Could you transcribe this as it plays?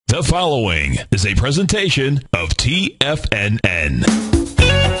The following is a presentation of TFNN.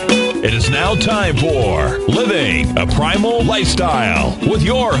 It is now time for Living a Primal Lifestyle with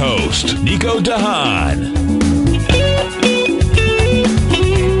your host, Nico de Haan.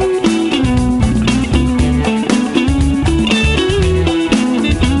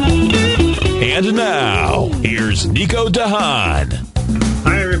 And now, here's Nico de Haan.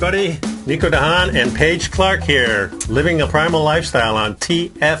 Hi, everybody. Nico de Haan and Paige Clarke here, Living a Primal Lifestyle on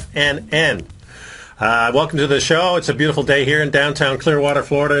TFNN. Welcome to the show. It's a beautiful day here in downtown Clearwater,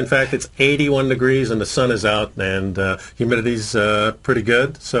 Florida. In fact, it's 81 degrees and the sun is out, and humidity's pretty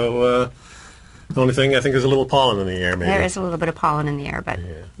good. So the only thing, I think, is a little pollen in the air, maybe. There is a little bit of pollen in the air, but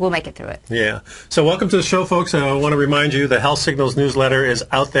we'll make it through it. Yeah. So welcome to the show, folks. I want to remind you the Health Signals newsletter is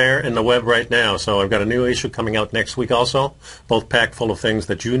out there in the web right now. So I've got a new issue coming out next week also, both packed full of things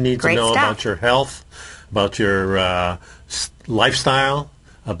that you need to know about your health, about your lifestyle,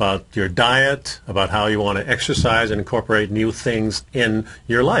 about your diet, about how you want to exercise and incorporate new things in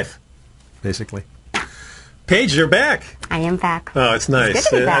your life, basically. Paige, you're back. I am back. Oh, it's nice. It's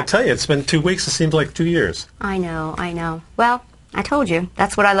good to be back. I tell you, it's been 2 weeks. It seems like 2 years. I know. Well, I told you.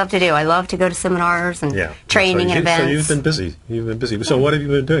 That's what I love to do. I love to go to seminars and training and events. So you've been busy. So what have you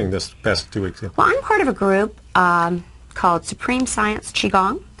been doing this past 2 weeks? Yeah. Well, I'm part of a group called Supreme Science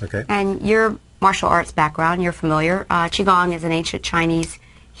Qigong. Okay. And your martial arts background, you're familiar. Qigong is an ancient Chinese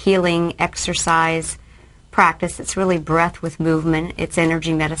healing exercise practice. It's really breath with movement. It's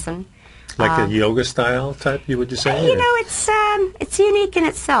energy medicine. Like a yoga style type, would you say? You know, it's unique in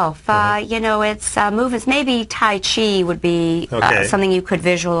itself. You know, it's movements. Maybe Tai Chi would be something you could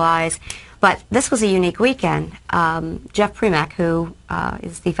visualize. But this was a unique weekend. Jeff Primak, who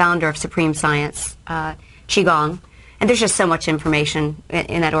is the founder of Supreme Science Qigong, and there's just so much information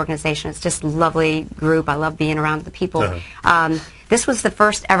in that organization. It's just a lovely group. I love being around the people. This was the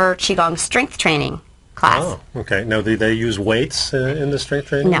first ever Qigong strength training class. Oh, okay. Now, do they use weights in the strength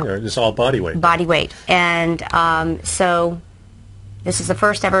training? No. Or just all body weight? Body weight. And so this is the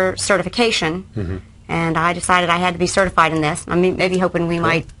first ever certification, and I decided I had to be certified in this. I mean, maybe hoping we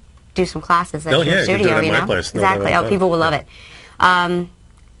might do some classes at your studio, you know? Place. Exactly. Oh, people will love it.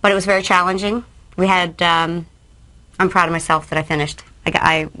 But it was very challenging. We had, I'm proud of myself that I finished.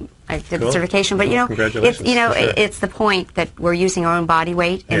 I did the certification, but you know, it's the point that we're using our own body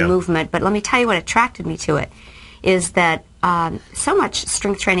weight and movement. But let me tell you what attracted me to it is that so much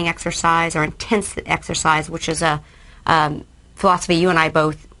strength training exercise or intense exercise, which is a philosophy you and I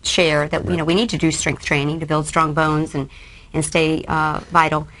both share, that you know we need to do strength training to build strong bones and stay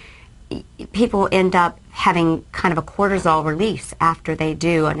vital. People end up having kind of a cortisol release after they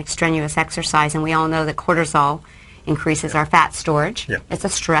do an extraneous exercise, and we all know that cortisol increases our fat storage. It's a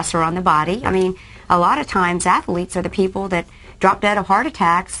stressor on the body. I mean, a lot of times athletes are the people that drop dead of heart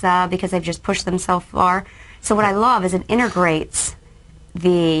attacks because they've just pushed themselves far. So what I love is it integrates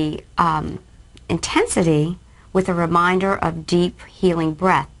the intensity with a reminder of deep healing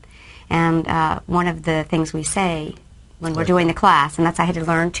breath. And one of the things we say when we're doing the class, and that's I had to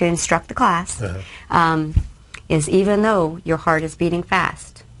learn to instruct the class, is even though your heart is beating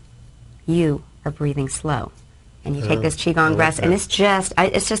fast, you are breathing slow. And you take this Qigong breath, and it's just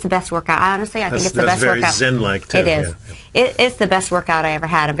the best workout. Honestly, I think it's the best workout. That's very Zen-like, too. It is. It's the best workout I ever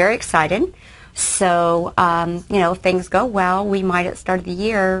had. I'm very excited. So, you know, if things go well, we might at the start of the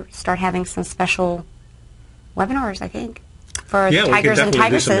year start having some special webinars, I think, for tigers and tigresses. We can definitely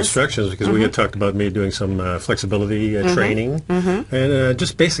do some instructions because we had talked about me doing some flexibility training and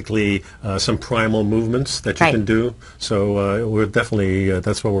just basically some primal movements that you can do. So we're definitely,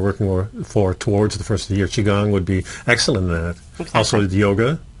 that's what we're working for towards the first of the year. Qigong would be excellent in that. Exactly. Also the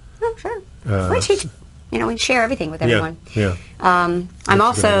yoga. Oh, sure. We teach, you know, we share everything with everyone.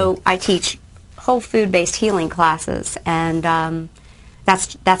 I teach whole food-based healing classes, and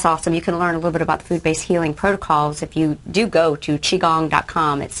that's awesome. You can learn a little bit about the food-based healing protocols if you do go to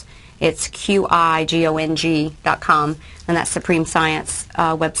qigong.com. It's QIGONG.com, and that's Supreme Science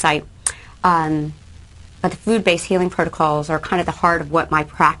website. But the food-based healing protocols are kind of the heart of what my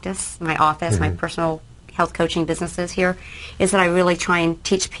practice, my office, my personal health coaching business is here, is that I really try and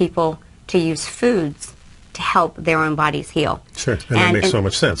teach people to use foods to help their own bodies heal. Sure, and that makes so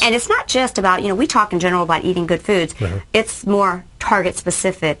much sense. And it's not just about, you know, we talk in general about eating good foods. It's more target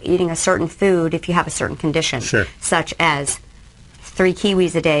specific, eating a certain food if you have a certain condition, such as 3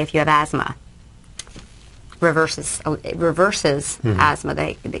 kiwis a day if you have asthma. Reverses asthma,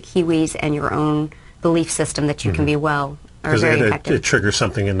 the kiwis and your own belief system that you can be well are very effective. It triggers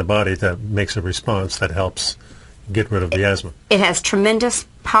something in the body that makes a response that helps get rid of the asthma. It has tremendous,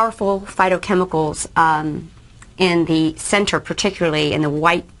 powerful phytochemicals in the center, particularly in the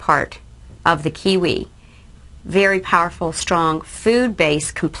white part of the kiwi. Very powerful, strong,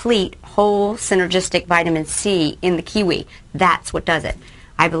 food-based, complete, whole, synergistic vitamin C in the kiwi. That's what does it.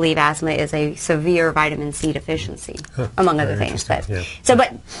 I believe asthma is a severe vitamin C deficiency, among other things. But,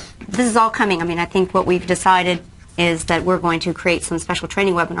 but this is all coming. I mean, I think what we've decided is that we're going to create some special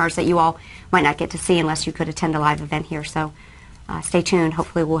training webinars that you all might not get to see unless you could attend a live event here. So stay tuned.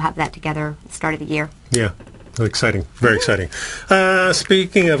 Hopefully we'll have that together at the start of the year. Yeah. Exciting. Very exciting.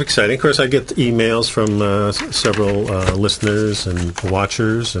 Speaking of exciting, of course, I get emails from several listeners and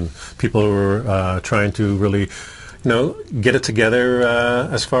watchers and people who are trying to really, get it together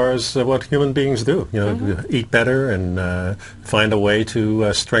as far as what human beings do. Eat better and find a way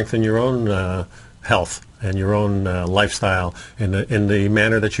to strengthen your own health and your own lifestyle in the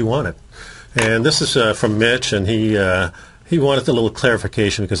manner that you want it. And this is from Mitch, and he wanted a little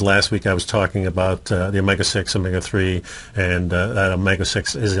clarification because last week I was talking about the omega-6, omega-3, and that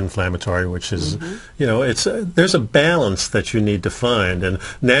omega-6 is inflammatory, which is, there's a balance that you need to find, and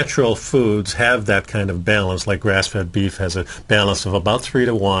natural foods have that kind of balance, like grass-fed beef has a balance of about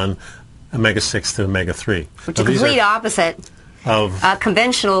 3-to-1, omega-6 to omega-3. Which is the complete opposite of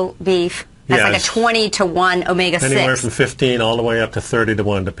conventional beef. That's like a 20-to-1 omega-6. Anywhere from 15 all the way up to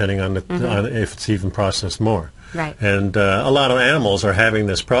 30-to-1, depending on, on if it's even processed more. Right. And a lot of animals are having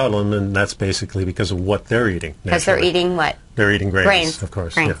this problem, and that's basically because of what they're eating. Because they're eating what? They're eating grains. Of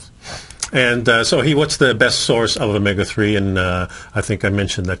course. Grains. Yes. And so what's the best source of omega-3? And I think I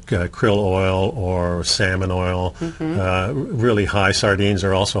mentioned that krill oil or salmon oil, really high. Sardines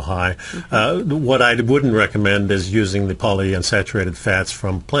are also high. What I wouldn't recommend is using the polyunsaturated fats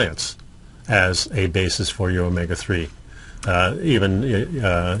from plants as a basis for your omega-3.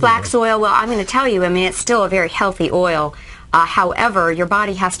 Flax oil, well, I'm going to tell you, I mean, it's still a very healthy oil. However, your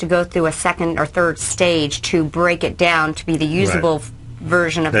body has to go through a second or third stage to break it down to be the usable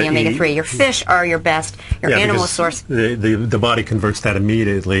version of the omega-3. Your fish are your best, your animal source. The body converts that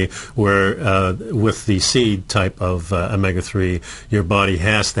immediately, where with the seed type of omega-3, your body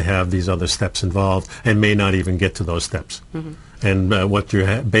has to have these other steps involved and may not even get to those steps. And what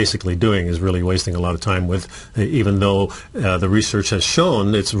you're basically doing is really wasting a lot of time with, even though the research has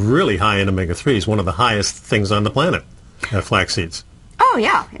shown it's really high in omega-3. It's one of the highest things on the planet, flax seeds. Oh,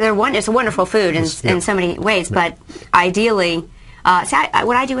 yeah. It's a wonderful food in so many ways, but ideally,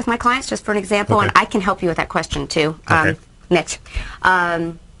 what I do with my clients, just for an example, and I can help you with that question too, Mitch.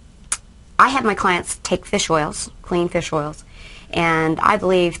 I have my clients take fish oils, clean fish oils, and I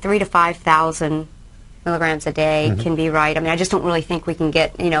believe 3,000 to 5,000 milligrams a day can be right. I mean, I just don't really think we can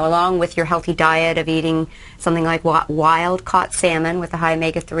get, along with your healthy diet of eating something like wild-caught salmon with a high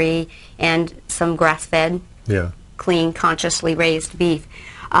omega-3 and some grass-fed, clean, consciously raised beef.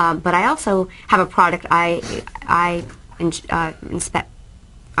 But I also have a product I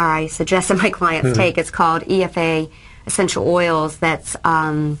suggest that my clients take. It's called EFA Essential Oils. That's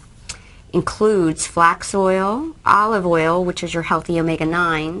includes flax oil, olive oil, which is your healthy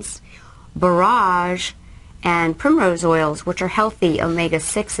omega-9s, borage, and primrose oils, which are healthy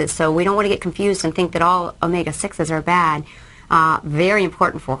omega-6s. So we don't want to get confused and think that all omega-6s are bad. Very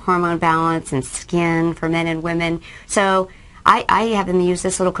important for hormone balance and skin for men and women. So I have them use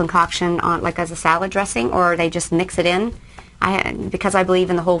this little concoction on like as a salad dressing, or they just mix it in. Because I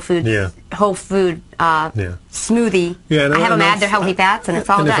believe in the whole food smoothie. I have them add their healthy fats, and it's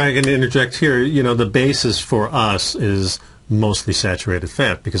all done. And if I can interject here, the basis for us is mostly saturated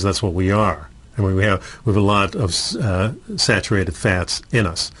fat, because that's what we are. And we have a lot of saturated fats in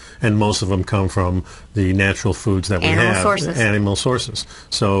us, and most of them come from the natural foods that we have. Animal sources.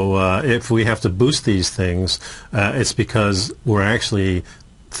 So if we have to boost these things, it's because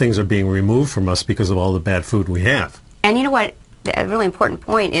things are being removed from us because of all the bad food we have. And you know what? A really important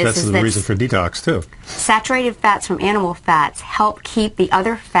point is that's the reason for detox too. Saturated fats from animal fats help keep the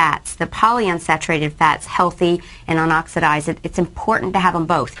other fats, the polyunsaturated fats, healthy and unoxidized. It's important to have them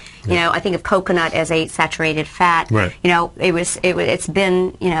both. I think of coconut as a saturated fat. Right. It's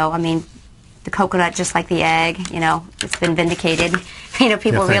been, I mean, the coconut, just like the egg, it's been vindicated.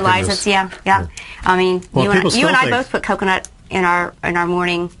 People realize it's I mean, you and I both put coconut in our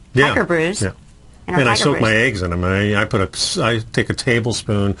morning hiker brews. And I soak my eggs in them. I take a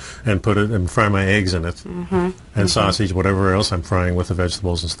tablespoon and put it and fry my eggs in it, and sausage, whatever else I'm frying with the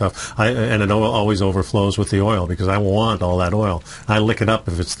vegetables and stuff. And it always overflows with the oil because I want all that oil. I lick it up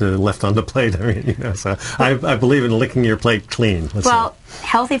if it's left on the plate. I mean, so I believe in licking your plate clean.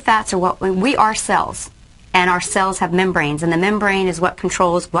 Healthy fats are what we are cells. And our cells have membranes, and the membrane is what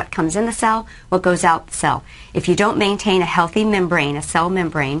controls what comes in the cell, what goes out the cell. If you don't maintain a healthy membrane, a cell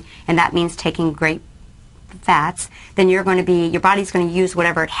membrane, and that means taking great fats, then your body's going to use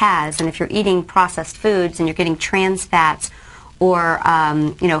whatever it has. And if you're eating processed foods and you're getting trans fats or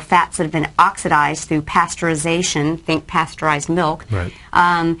fats that have been oxidized through pasteurization, think pasteurized milk, right.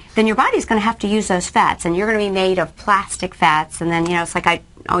 Then your body's going to have to use those fats, and you're going to be made of plastic fats. And then it's like I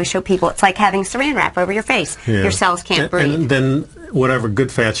always show people, it's like having saran wrap over your face. Yeah. Your cells can't breathe. And then whatever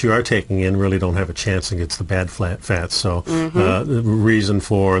good fats you are taking in really don't have a chance against the bad fats. So the reason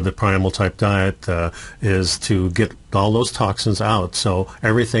for the primal type diet is to get all those toxins out. So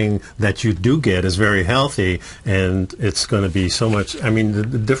everything that you do get is very healthy, and it's going to be so much. I mean, the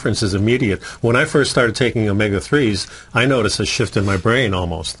difference is immediate. When I first started taking omega-3s, I noticed a shift in my brain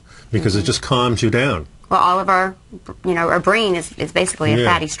almost because it just calms you down. Well, all of our brain is basically a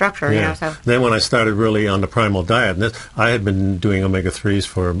fatty structure, So. Then when I started really on the primal diet, I had been doing omega-3s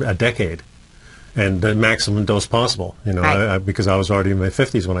for a decade, and the maximum dose possible, right. Because I was already in my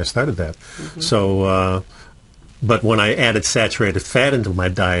 50s when I started that. So, but when I added saturated fat into my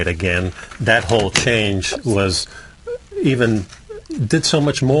diet again, that whole change did so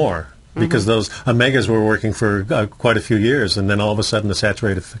much more. Because those omegas were working for quite a few years, and then all of a sudden the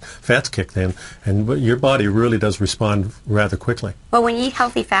saturated fats kicked in, and your body really does respond rather quickly. Well, when you eat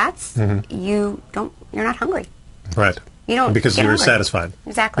healthy fats, you're not hungry. Right. You don't because you're satisfied.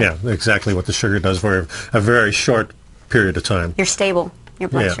 Exactly. Yeah, exactly what the sugar does for a very short period of time. You're stable. Your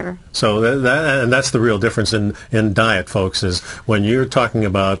blood sugar. So and that's the real difference in diet, folks, is when you're talking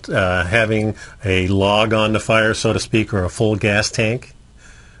about having a log on the fire, so to speak, or a full gas tank.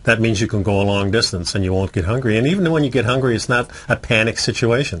 That means you can go a long distance and you won't get hungry. And even when you get hungry, it's not a panic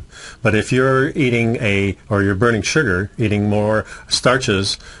situation. But if you're eating or you're burning sugar, eating more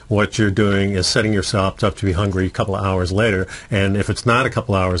starches, what you're doing is setting yourself up to be hungry a couple of hours later. And if it's not a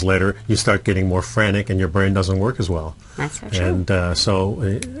couple of hours later, you start getting more frantic and your brain doesn't work as well. That's so true. And so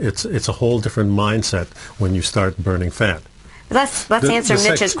it's a whole different mindset when you start burning fat. Let's answer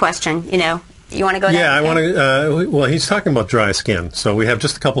Mitch's question, You want to go there? Yeah, I want to. Well, he's talking about dry skin, so we have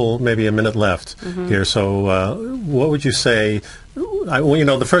just maybe a minute left here. So, what would you say?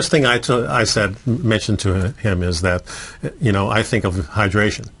 The first thing I mentioned to him is that, I think of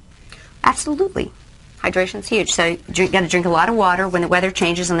hydration. Absolutely, hydration's huge. So you got to drink a lot of water when the weather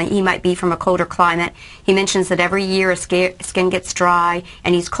changes, and he might be from a colder climate. He mentions that every year his skin gets dry,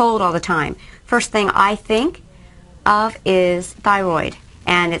 and he's cold all the time. First thing I think of is thyroid.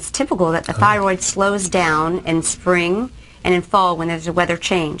 And it's typical that the thyroid slows down in spring and in fall when there's a weather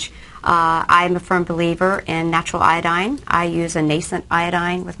change. I'm a firm believer in natural iodine. I use a nascent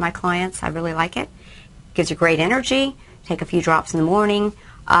iodine with my clients. I really like it. Gives you great energy. Take a few drops in the morning.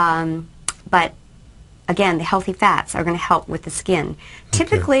 But again, the healthy fats are going to help with the skin.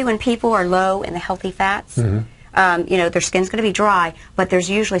 Typically, when people are low in the healthy fats, their skin's going to be dry, but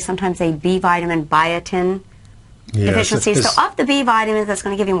there's usually sometimes a B vitamin, biotin deficiency. So up the B vitamins, that's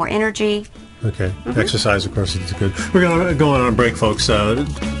going to give you more energy. Okay. Exercise, of course, is good. We're going to go on a break, folks.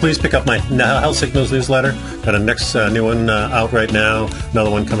 Please pick up my Health Signals newsletter. Got a next new one out right now,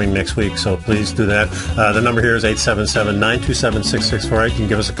 another one coming next week, so please do that. The number here is 877-927-6648. You can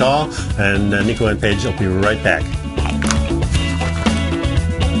give us a call, and Nico and Paige will be right back.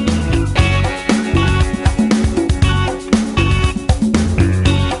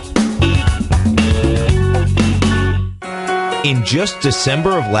 In just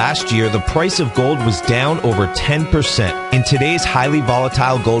December of last year, the price of gold was down over 10%. In today's highly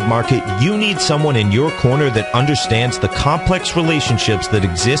volatile gold market, you need someone in your corner that understands the complex relationships that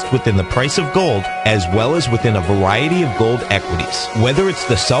exist within the price of gold, as well as within a variety of gold equities. Whether it's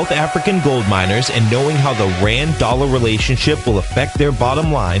the South African gold miners and knowing how the Rand-dollar relationship will affect their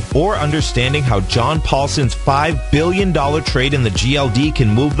bottom line, or understanding how John Paulson's $5 billion trade in the GLD can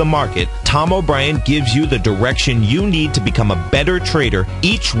move the market, Tom O'Brien gives you the direction you need to become a better trader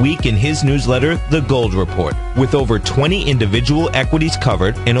each week in his newsletter, The Gold Report. With over 20 individual equities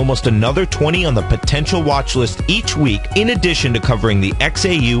covered and almost another 20 on the potential watch list each week, in addition to covering the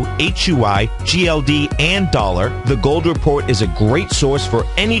XAU, HUI, GLD, and dollar, The Gold Report is a great source for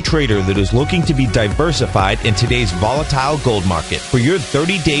any trader that is looking to be diversified in today's volatile gold market. For your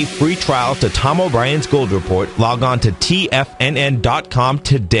 30-day free trial to Tom O'Brien's Gold Report, log on to TFNN.com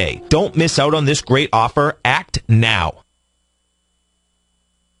today. Don't miss out on this great offer. Act now.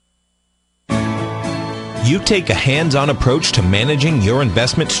 You take a hands-on approach to managing your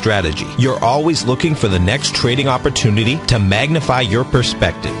investment strategy. You're always looking for the next trading opportunity to magnify your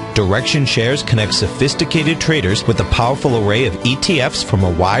perspective. Direction Shares connects sophisticated traders with a powerful array of ETFs from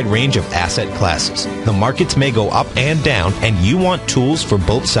a wide range of asset classes. The markets may go up and down, and you want tools for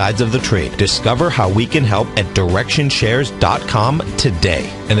both sides of the trade. Discover how we can help at DirectionShares.com today.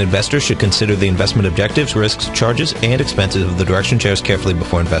 An investor should consider the investment objectives, risks, charges, and expenses of the Direction Shares carefully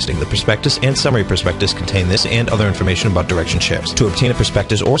before investing. The prospectus and summary prospectus contain this and other information about Direction Shares. To obtain a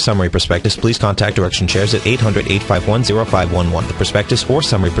prospectus or summary prospectus, please contact Direction Shares at 800-851-0511. The prospectus or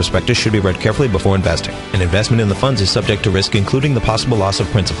summary prospectus should be read carefully before investing. An investment in the funds is subject to risk, including the possible loss of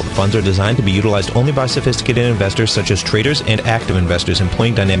principal. The funds are designed to be utilized only by sophisticated investors such as traders and active investors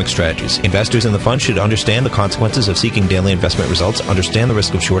employing dynamic strategies. Investors in the fund should understand the consequences of seeking daily investment results, understand the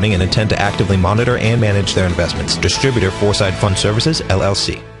risk of shorting, and intend to actively monitor and manage their investments. Distributor Foreside Fund Services,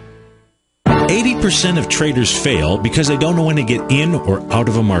 LLC. 80% of traders fail because they don't know when to get in or out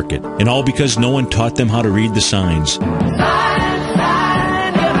of a market, and all because no one taught them how to read the signs.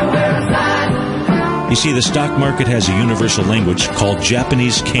 You see, the stock market has a universal language called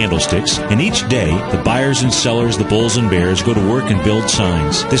Japanese candlesticks, and each day, the buyers and sellers, the bulls and bears, go to work and build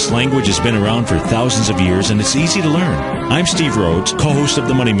signs. This language has been around for thousands of years, and it's easy to learn. I'm Steve Rhodes, co-host of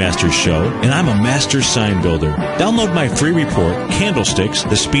the Money Masters Show, and I'm a master sign builder. Download my free report, Candlesticks,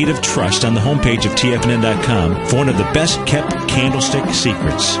 The Speed of Trust, on the homepage of TFNN.com for one of the best-kept candlestick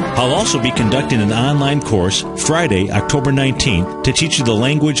secrets. I'll also be conducting an online course Friday, October 19th, to teach you the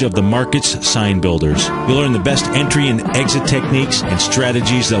language of the market's sign builders. You'll learn the best entry and exit techniques and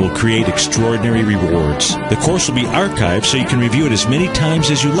strategies that will create extraordinary rewards. The course will be archived so you can review it as many times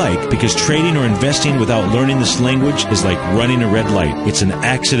as you like, because trading or investing without learning this language is like running a red light. It's an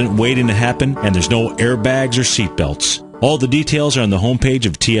accident waiting to happen, and there's no airbags or seatbelts. All the details are on the homepage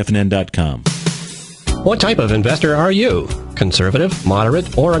of TFNN.com. What type of investor are you? Conservative,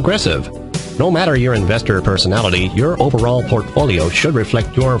 moderate, or aggressive? No matter your investor personality, your overall portfolio should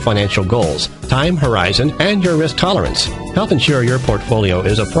reflect your financial goals, time horizon, and your risk tolerance. Help ensure your portfolio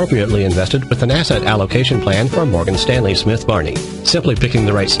is appropriately invested with an asset allocation plan from Morgan Stanley Smith Barney. Simply picking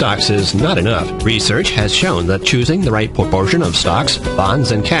the right stocks is not enough. Research has shown that choosing the right proportion of stocks,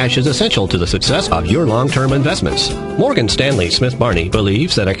 bonds, and cash is essential to the success of your long-term investments. Morgan Stanley Smith Barney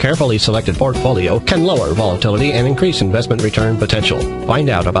believes that a carefully selected portfolio can lower volatility and increase investment return potential. Find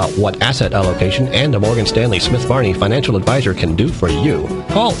out about what asset allocation and a Morgan Stanley Smith Barney financial advisor can do for you.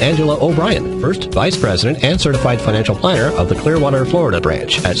 Call Angela O'Brien, First Vice President and Certified Financial Planner of the Clearwater, Florida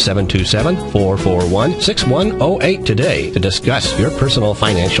branch at 727-441-6108 today to discuss your personal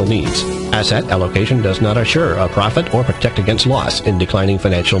financial needs. Asset allocation does not assure a profit or protect against loss in declining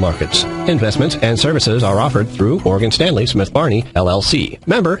financial markets. Investments and services are offered through Morgan Stanley Smith Barney, LLC.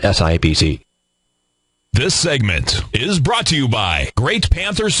 Member SIPC. This segment is brought to you by Great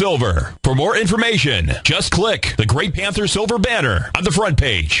Panther Silver. For more information, just click the Great Panther Silver banner on the front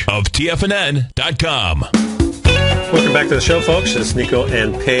page of TFNN.com. Welcome back to the show, folks. It's Nico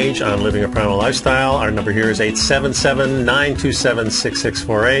and Paige on Living a Primal Lifestyle. Our number here is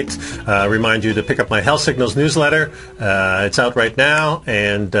 877-927-6648. Remind you to pick up my Health Signals newsletter. It's out right now,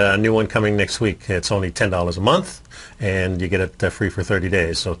 and a new one coming next week. It's only $10 a month, and you get it free for 30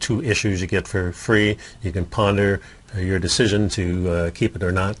 days. So 2 issues you get for free. You can ponder your decision to keep it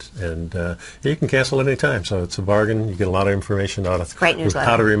or not, and you can cancel at any time. So it's a bargain. You get a lot of information on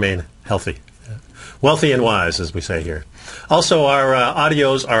how to remain healthy. Wealthy and wise, as we say here. Also, our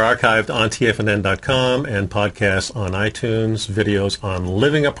audios are archived on TFNN.com and podcasts on iTunes, videos on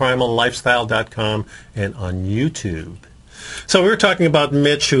livingaprimallifestyle.com and on YouTube. So we were talking about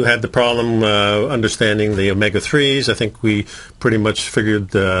Mitch, who had the problem understanding the omega-3s. I think we pretty much figured,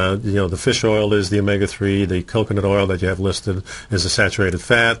 the fish oil is the omega-3. The coconut oil that you have listed is a saturated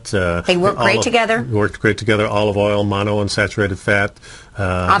fat. They work great together. Work great together. Olive oil, monounsaturated fat.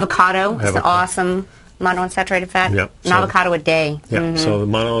 Avocado is awesome. Monounsaturated fat. Yep. An avocado a day. Yeah. Mm-hmm. So the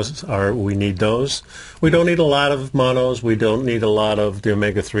monos we need those. We don't need a lot of monos. We don't need a lot of the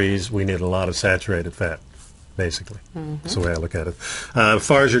omega-3s. We need a lot of saturated fat. Basically, that's the way I look at it. As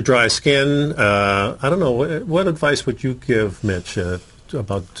far as your dry skin, I don't know. What advice would you give Mitch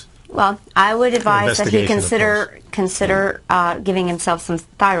about? Well, I would advise that he consider giving himself some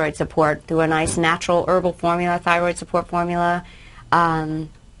thyroid support through a nice natural herbal formula, thyroid support formula.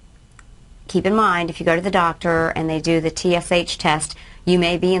 Keep in mind, if you go to the doctor and they do the TSH test, you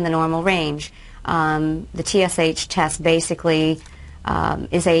may be in the normal range. The TSH test basically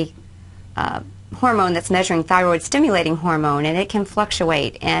is a hormone that's measuring thyroid stimulating hormone, and it can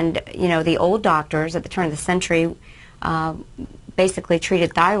fluctuate. And the old doctors at the turn of the century basically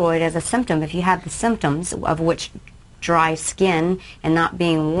treated thyroid as a symptom. If you have the symptoms, of which dry skin and not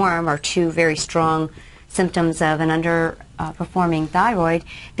being warm are two very strong symptoms of an underperforming thyroid,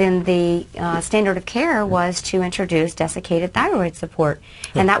 then the standard of care was to introduce desiccated thyroid support,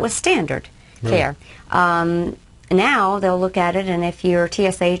 and that was standard care. Now they'll look at it, and if your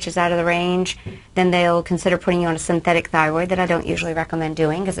TSH is out of the range, then they'll consider putting you on a synthetic thyroid that I don't usually recommend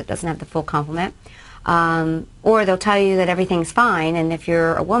doing because it doesn't have the full complement. Or they'll tell you that everything's fine, and if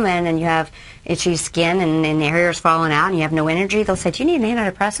you're a woman and you have itchy skin and your hair's falling out and you have no energy, they'll say, do you need an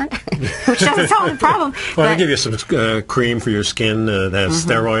antidepressant? Which doesn't solve the problem. Well, they'll give you some cream for your skin that has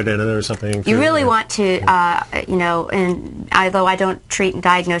steroid in it or something. You really want to, you know, and although I don't treat and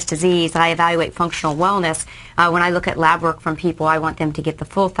diagnose disease, I evaluate functional wellness. When I look at lab work from people, I want them to get the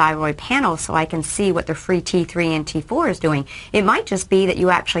full thyroid panel so I can see what their free T3 and T4 is doing. It might just be that you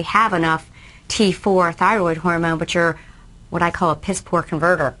actually have enough T4 thyroid hormone, but you're what I call a piss poor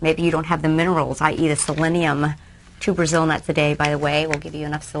converter. Maybe you don't have the minerals, i.e. the selenium. 2 Brazil nuts a day, by the way, will give you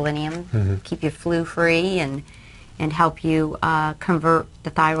enough selenium, keep you flu free, and help you convert the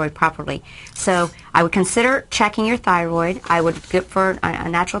thyroid properly. So I would consider checking your thyroid. I would get for a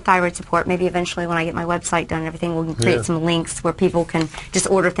natural thyroid support. Maybe eventually when I get my website done and everything, we'll create some links where people can just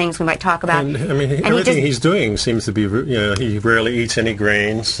order things we might talk about. And, I mean, everything he's doing seems to be, you know, he rarely eats any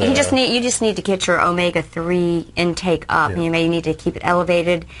grains. You just need to get your omega-3 intake up. You may need to keep it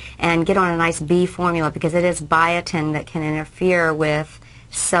elevated and get on a nice B formula because it is biotin that can interfere with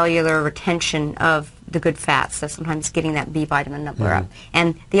cellular retention of the good fats, so sometimes getting that B vitamin number up.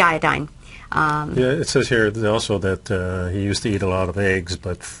 And the iodine. Yeah, it says here also that he used to eat a lot of eggs,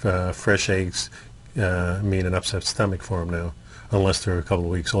 but fresh eggs mean an upset stomach for him now. Unless they're a couple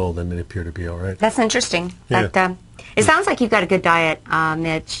of weeks old, then they appear to be all right. That's interesting. Yeah. But, it sounds like you've got a good diet,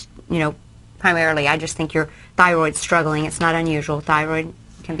 Mitch, you know, primarily. I just think your thyroid's struggling. It's not unusual. Thyroid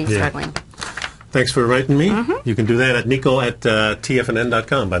can be struggling. Thanks for writing me. You can do that at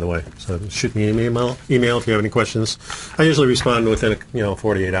nico@tfnn.com, by the way. So shoot me an email if you have any questions. I usually respond within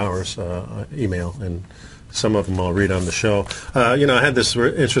 48 hours email, and some of them I'll read on the show. You know, I had this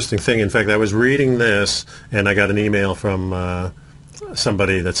interesting thing. In fact, I was reading this, and I got an email from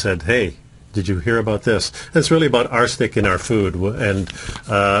somebody that said, hey, did you hear about this? And it's really about arsenic in our food, and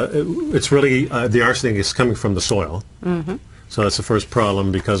it's really the arsenic is coming from the soil. So that's the first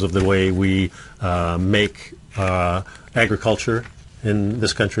problem because of the way we make agriculture in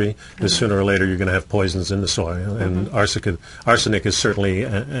this country. Sooner or later you're going to have poisons in the soil, and arsenic is certainly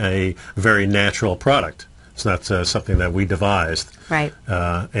a very natural product. It's not something that we devised. Right.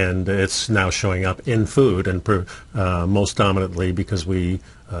 And it's now showing up in food, and most dominantly because we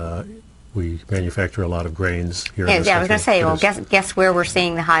manufacture a lot of grains here in this country. I was going to say, well, guess where we're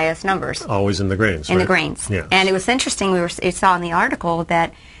seeing the highest numbers? Always in the grains, In the grains. Yeah. And it was interesting, we saw in the article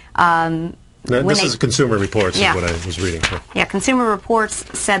that... this is Consumer Reports is what I was reading. Yeah, Consumer Reports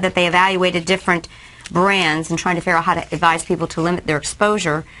said that they evaluated different brands and trying to figure out how to advise people to limit their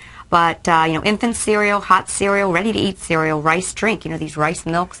exposure. But, you know, infant cereal, hot cereal, ready-to-eat cereal, rice drink, you know, these rice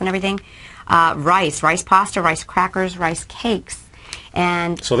milks and everything, rice pasta, rice crackers, rice cakes.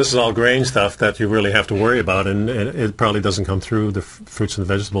 And so this is all grain stuff that you really have to worry about, and it probably doesn't come through the fruits and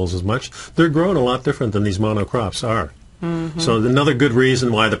vegetables as much. They're grown a lot different than these monocrops are. So another good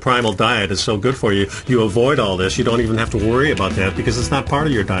reason why the Primal diet is so good for you, you avoid all this. You don't even have to worry about that because it's not part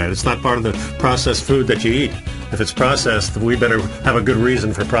of your diet. It's not part of the processed food that you eat. If it's processed, we better have a good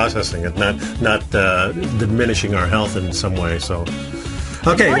reason for processing it, not diminishing our health in some way. So.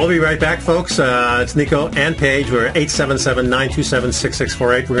 Okay, we'll be right back, folks. It's Nico and Paige. We're at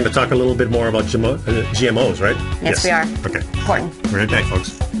 877-927-6648. We're going to talk a little bit more about GMOs, right? Yes, we are. Okay. Important. We're right back,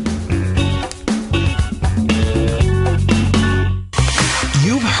 folks.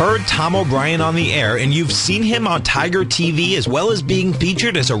 You've heard Tom O'Brien on the air, and you've seen him on Tiger TV, as well as being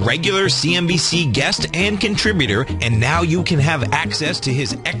featured as a regular CNBC guest and contributor, and now you can have access to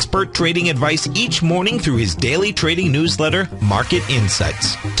his expert trading advice each morning through his daily trading newsletter, Market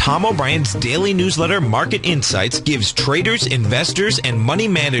Insights. Tom O'Brien's daily newsletter, Market Insights, gives traders, investors, and money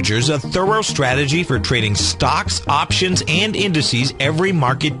managers a thorough strategy for trading stocks, options, and indices every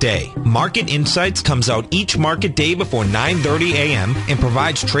market day. Market Insights comes out each market day before 9:30 a.m. and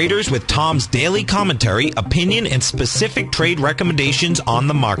provides traders with Tom's daily commentary, opinion, and specific trade recommendations on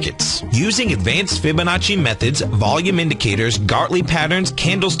the markets. Using advanced Fibonacci methods, volume indicators, Gartley patterns,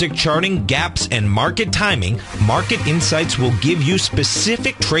 candlestick charting, gaps, and market timing, Market Insights will give you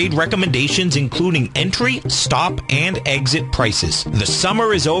specific trade recommendations including entry, stop, and exit prices. The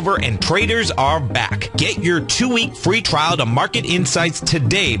summer is over and traders are back. Get your 2-week free trial to Market Insights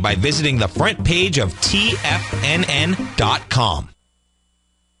today by visiting the front page of TFNN.com.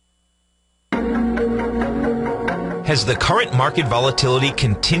 Has the current market volatility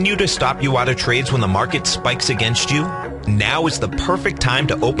continued to stop you out of trades when the market spikes against you? Now is the perfect time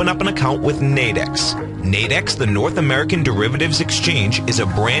to open up an account with Nadex. Nadex, the North American Derivatives Exchange, is a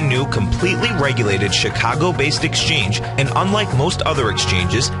brand new, completely regulated Chicago-based exchange, and unlike most other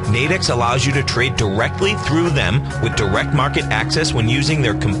exchanges, Nadex allows you to trade directly through them with direct market access when using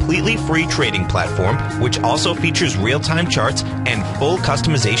their completely free trading platform, which also features real-time charts and full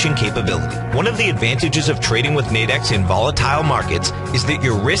customization capability. One of the advantages of trading with Nadex in volatile markets is that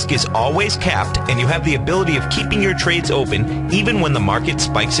your risk is always capped and you have the ability of keeping your trades open even when the market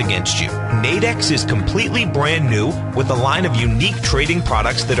spikes against you. Nadex is completely brand new with a line of unique trading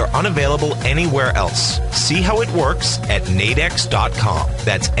products that are unavailable anywhere else. See how it works at nadex.com.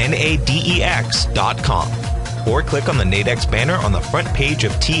 That's NADEX.com. Or click on the Nadex banner on the front page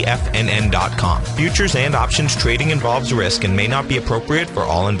of TFNN.com. Futures and options trading involves risk and may not be appropriate for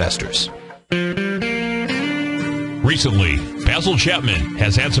all investors. Recently, Basil Chapman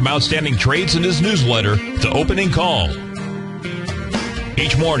has had some outstanding trades in his newsletter, The Opening Call.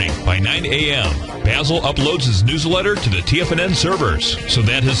 Each morning by 9 a.m., Basil uploads his newsletter to the TFNN servers so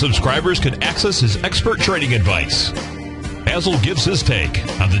that his subscribers can access his expert trading advice. Basil gives his take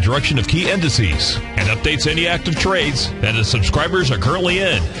on the direction of key indices and updates any active trades that his subscribers are currently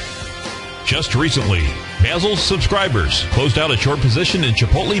in. Just recently, Basil's subscribers closed out a short position in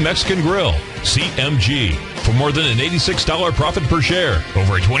Chipotle Mexican Grill, CMG, for more than an $86 profit per share,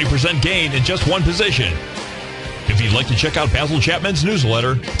 over a 20% gain in just one position. If you'd like to check out Basil Chapman's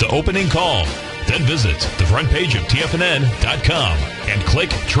newsletter, The Opening Call, then visit the front page of TFNN.com and click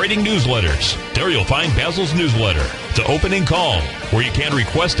Trading Newsletters. There you'll find Basil's newsletter, The Opening Call, where you can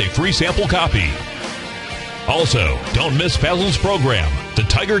request a free sample copy. Also, don't miss Basil's program, The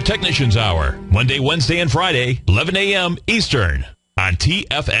Tiger Technicians Hour, Monday, Wednesday, and Friday, 11 a.m. Eastern, on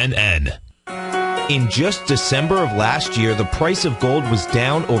TFNN. In just December of last year, the price of gold was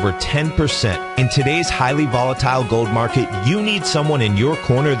down over 10%. In today's highly volatile gold market, you need someone in your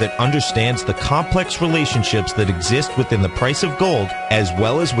corner that understands the complex relationships that exist within the price of gold, as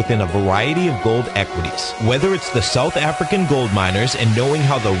well as within a variety of gold equities. Whether it's the South African gold miners and knowing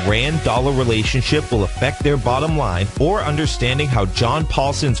how the Rand-dollar relationship will affect their bottom line, or understanding how John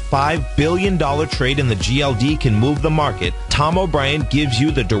Paulson's $5 billion trade in the GLD can move the market, Tom O'Brien gives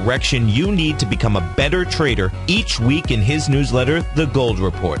you the direction you need to become a better trader each week in his newsletter, The Gold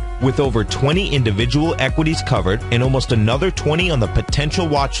Report. With over 20 individual equities covered and almost another 20 on the potential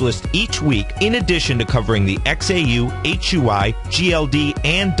watch list each week, in addition to covering the XAU, HUI, GLD,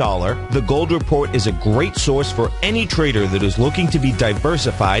 and dollar, The Gold Report is a great source for any trader that is looking to be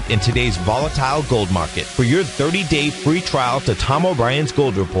diversified in today's volatile gold market. For your 30-day free trial to Tom O'Brien's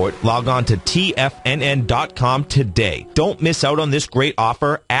Gold Report, log on to TFNN.com today. Don't miss out on this great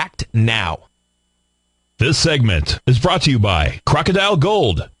offer. Act now. This segment is brought to you by Crocodile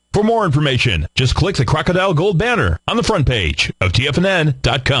Gold. For more information, just click the Crocodile Gold banner on the front page of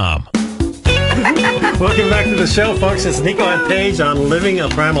TFNN.com. Welcome back to the show, folks. It's Nico and Paige on Living a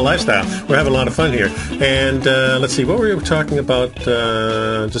Primal Lifestyle. We're having a lot of fun here. And let's see, what were we talking about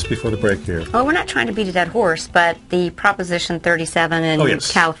just before the break here? Well, we're not trying to beat a dead horse, but the Proposition 37 in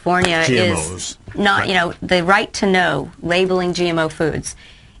California GMOs. is not, the right to know, labeling GMO foods.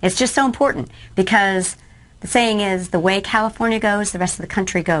 It's just so important because the saying is, the way California goes, the rest of the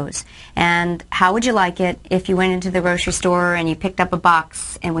country goes. And how would you like it if you went into the grocery store and you picked up a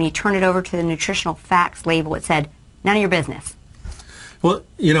box and when you turn it over to the nutritional facts label, it said, none of your business? Well,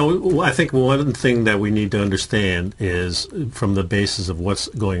 I think one thing that we need to understand is from the basis of what's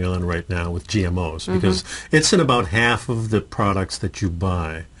going on right now with GMOs, because it's in about half of the products that you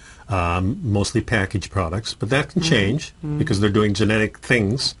buy, mostly packaged products, but that can change because they're doing genetic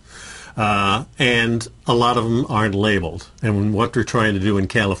things. And a lot of them aren't labeled. And what they're trying to do in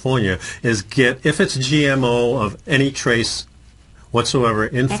California is get, if it's GMO of any trace whatsoever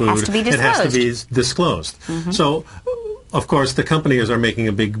in food, it has to be disclosed. So, of course, the companies are making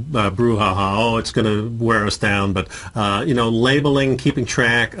a big brouhaha. Oh, it's going to wear us down. But, labeling, keeping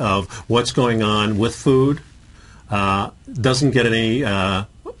track of what's going on with food doesn't get any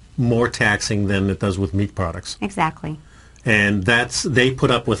more taxing than it does with meat products. Exactly. And they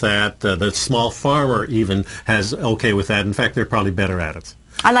put up with that. The small farmer even has okay with that. In fact, they're probably better at it.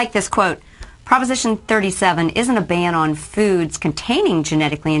 I like this quote. Proposition 37 isn't a ban on foods containing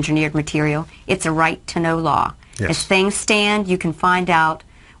genetically engineered material. It's a right-to-know law. Yes. As things stand, you can find out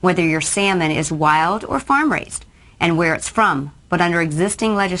whether your salmon is wild or farm-raised and where it's from. But under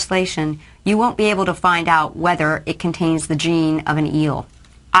existing legislation, you won't be able to find out whether it contains the gene of an eel.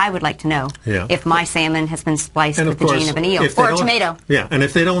 I would like to know if my salmon has been spliced with the gene of an eel or a tomato. Yeah, and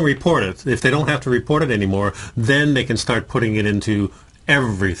if they don't report it, if they don't have to report it anymore, then they can start putting it into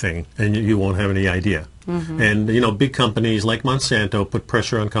everything, and you won't have any idea. And, you know, big companies like Monsanto put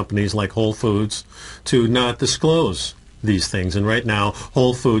pressure on companies like Whole Foods to not disclose these things. And right now,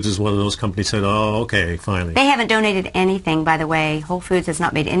 Whole Foods is one of those companies that said, oh, okay, finally. They haven't donated anything, by the way. Whole Foods has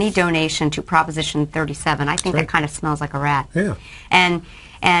not made any donation to Proposition 37. I think that kind of smells like a rat. Yeah.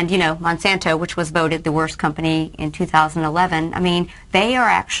 And, you know, Monsanto, which was voted the worst company in 2011, I mean, they are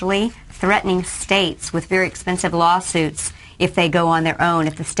actually threatening states with very expensive lawsuits if they go on their own,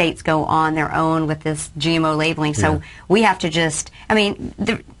 if the states go on their own with this GMO labeling. So we have to just, I mean,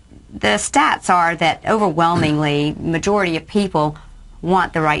 the stats are that overwhelmingly, majority of people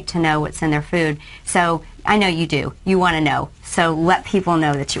want the right to know what's in their food. So I know you do. You want to know. So let people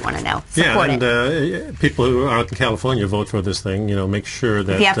know that you want to know. Support it. People who are out in California vote for this thing. You know, make sure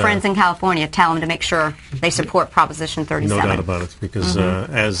that... If you have friends in California, tell them to make sure they support Proposition 37. No doubt about it, because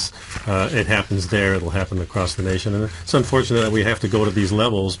as it happens there, it'll happen across the nation. And it's unfortunate that we have to go to these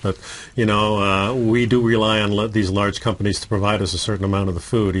levels, but, you know, we do rely on these large companies to provide us a certain amount of the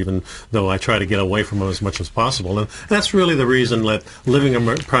food, even though I try to get away from them as much as possible. And that's really the reason that living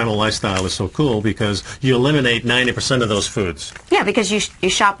a primal lifestyle is so cool, because you eliminate 90% of those foods. Yeah, because you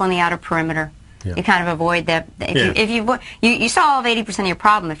shop on the outer perimeter. Yeah. You kind of avoid that. If you solve 80% of your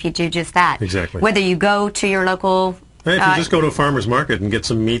problem if you do just that. Exactly. Whether you go to your local... Hey, if you just go to a farmer's market and get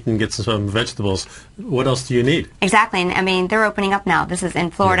some meat and get some vegetables, what else do you need? Exactly. And I mean, they're opening up now. This is in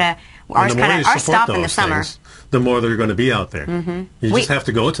Florida. Ours stop in the summer. The more they're going to be out there. You just have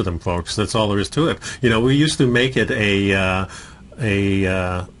to go to them, folks. That's all there is to it. You know, we used to make it a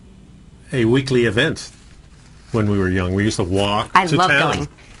weekly event. When we were young, we used to walk to town.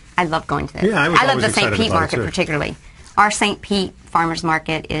 I love going to that. Yeah, I love the St. Pete market particularly. Our St. Pete farmers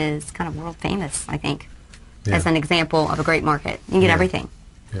market is kind of world famous, I think, as an example of a great market. You can get everything.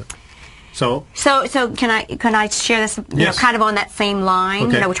 Yeah. So can I share this? You know, kind of on that same line.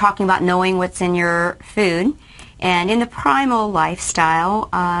 Okay. You know, we're talking about knowing what's in your food, and in the primal lifestyle,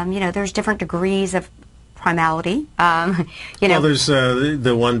 you know, there's different degrees of primality. You know, well, there's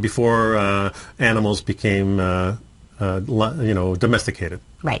the one before animals became, you know, domesticated.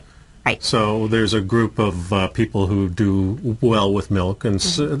 Right. Right. So there's a group of people who do well with milk, and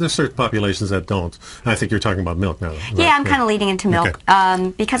there's certain populations that don't. I think you're talking about milk now. Right? Yeah, I'm kind of leading into milk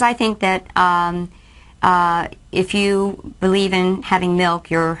because I think that if you believe in having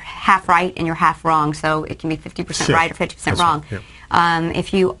milk, you're half right and you're half wrong. So it can be 50% right or 50% wrong. Right. Yeah.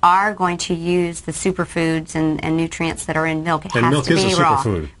 If you are going to use the superfoods and nutrients that are in milk, it has to be raw.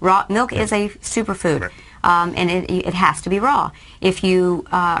 Raw milk is a superfood. Right. And it has to be raw. If you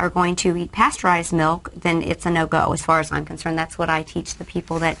are going to eat pasteurized milk, then it's a no-go as far as I'm concerned. That's what I teach the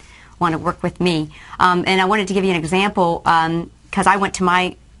people that want to work with me. And I wanted to give you an example because I went to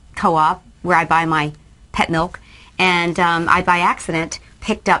my co-op where I buy my pet milk, and I, by accident,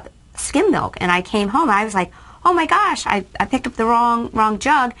 picked up skim milk. And I came home, and I was like, oh my gosh, I picked up the wrong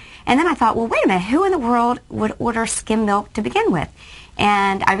jug. And then I thought, well, wait a minute, who in the world would order skim milk to begin with?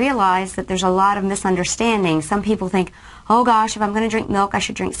 And I realized that there's a lot of misunderstanding. Some people think, oh gosh, if I'm going to drink milk, I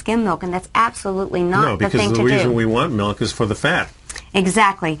should drink skim milk, and that's absolutely not the thing to do. No, because the reason we want milk is for the fat.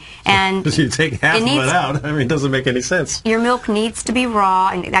 Exactly. And you take half of it out. I mean, it doesn't make any sense. Your milk needs to be raw,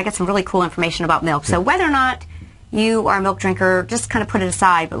 and I got some really cool information about milk. So whether or not you are a milk drinker, just kind of put it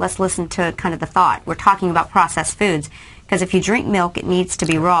aside, but let's listen to kind of the thought. We're talking about processed foods. Because if you drink milk, it needs to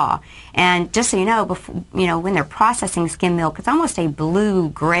be raw. And just so you know, before, you know, when they're processing skim milk, it's almost a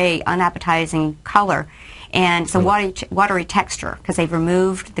blue-gray, unappetizing color. And it's a watery texture because they've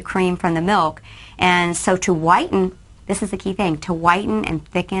removed the cream from the milk. And so to whiten, this is the key thing, to whiten and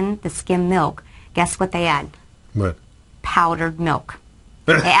thicken the skim milk, guess what they add? What? Powdered milk.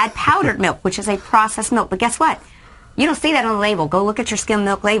 They add powdered milk, which is a processed milk. But guess what? You don't see that on the label. Go look at your skim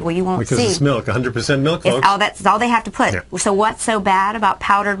milk label. You won't see. Because it's milk, 100% milk, folks. That's all they have to put. Yeah. So what's so bad about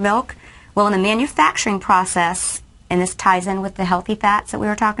powdered milk? Well, in the manufacturing process, and this ties in with the healthy fats that we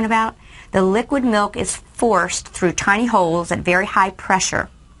were talking about, the liquid milk is forced through tiny holes at very high pressure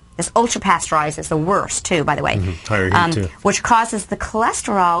This ultra-pasteurized is the worst, too, by the way. Higher heat, too. Which causes the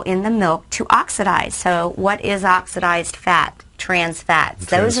cholesterol in the milk to oxidize. So what is oxidized fat? Trans fats.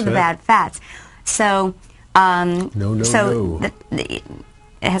 Those are the bad fats. So, it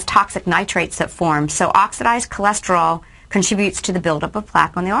has toxic nitrates that form. So oxidized cholesterol contributes to the buildup of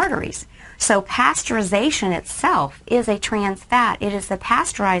plaque on the arteries. So pasteurization itself is a trans fat. It is the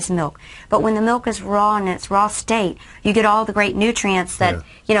pasteurized milk. But when the milk is raw in its raw state, you get all the great nutrients that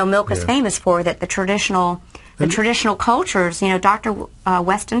milk is famous for. That the traditional cultures, Dr.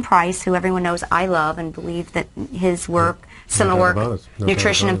 Weston Price, who everyone knows I love and believe that his work, similar work,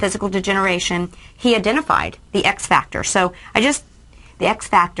 nutrition and physical degeneration, he identified the X factor. So the X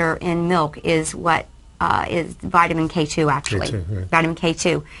factor in milk is what is vitamin K2, actually. K2, right. Vitamin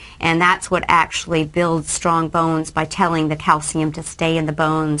K2. And that's what actually builds strong bones by telling the calcium to stay in the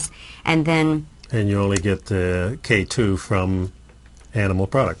bones. And you only get K2 from animal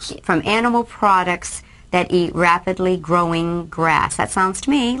products. From animal products that eat rapidly growing grass. That sounds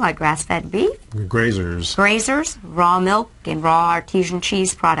to me like grass-fed beef. Grazers. Grazers, raw milk, and raw artesian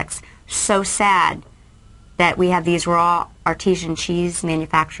cheese products. So sad that we have these raw artesian cheese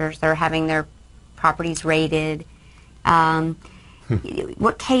manufacturers that are having their properties rated.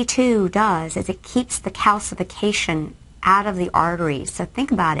 What K2 does is it keeps the calcification out of the arteries. So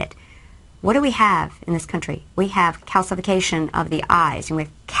think about it. What do we have in this country? We have calcification of the eyes, and we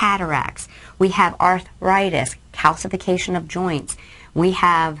have cataracts. We have arthritis, calcification of joints. We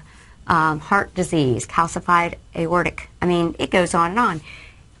have heart disease, calcified aortic. I mean, it goes on and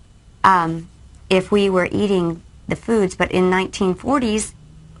on. If we were eating the foods, but in 1940s,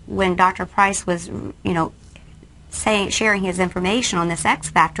 when Dr. Price was, sharing his information on this X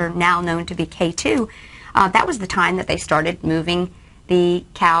factor, now known to be K2, that was the time that they started moving the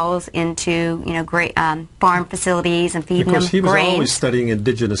cows into, farm facilities and feeding them grains. Because he was always studying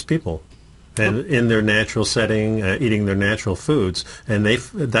indigenous people, and in their natural setting, eating their natural foods, and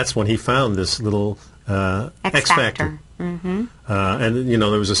that's when he found this little X factor. And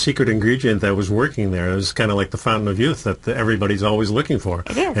there was a secret ingredient that was working there. It was kind of like the fountain of youth that everybody's always looking for.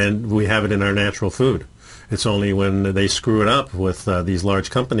 It is. And we have it in our natural food. It's only when they screw it up with these large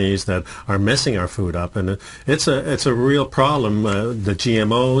companies that are messing our food up, and it's a real problem. The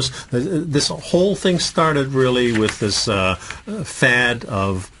GMOs, this whole thing started really with this fad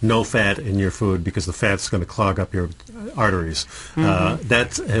of no fat in your food because the fat's going to clog up your arteries.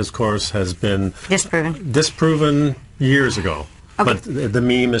 That, of course, has been disproven years ago. Okay. But the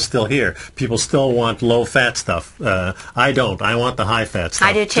meme is still here. People still want low-fat stuff. I don't. I want the high-fat stuff.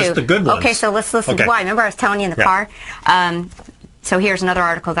 I do, too. Just the good ones. Okay, so let's listen to why. Remember I was telling you in the car? So here's another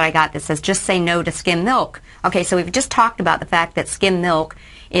article that I got that says, just say no to skim milk. Okay, so we've just talked about the fact that skim milk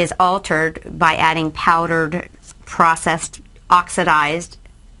is altered by adding powdered, processed, oxidized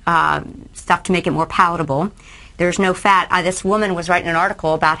stuff to make it more palatable. There's no fat. This woman was writing an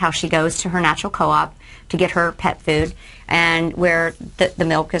article about how she goes to her natural co-op to get her pet food, and where the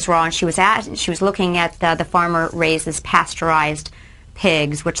milk is raw. And she was looking at the farmer raises pasteurized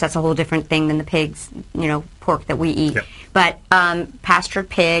pigs, which that's a whole different thing than the pigs, pork that we eat. Yep. But pastured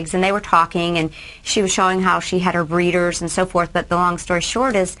pigs, and they were talking, and she was showing how she had her breeders and so forth. But the long story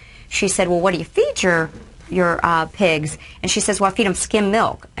short is, she said, "Well, what do you feed your pigs?" And she says, "Well, I feed them skim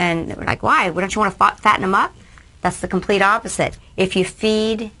milk." And we're like, "Why? Don't you want to fatten them up?" That's the complete opposite. If you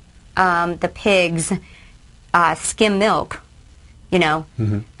feed the pigs skim milk, they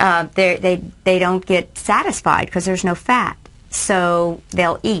don't get satisfied because there's no fat. So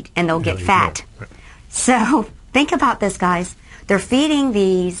they'll eat and they'll get fat. Right. So think about this, guys. They're feeding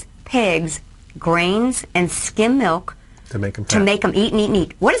these pigs grains and skim milk to make them eat and eat and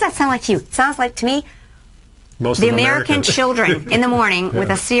eat. What does that sound like to you? It sounds like to me most the of American children in the morning with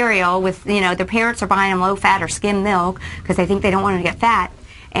a cereal with, their parents are buying them low-fat or skim milk because they think they don't want them to get fat.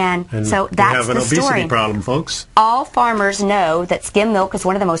 And so that's the story. We have an obesity problem, folks. All farmers know that skim milk is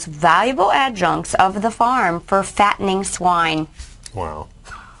one of the most valuable adjuncts of the farm for fattening swine. Wow.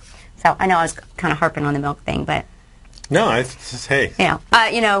 So I know I was kind of harping on the milk thing, but... No, hey.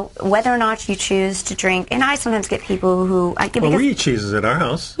 Whether or not you choose to drink, and I sometimes get people who... we eat cheeses at our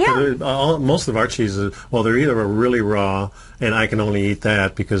house. Yeah. Most of our cheeses, they're either really raw, and I can only eat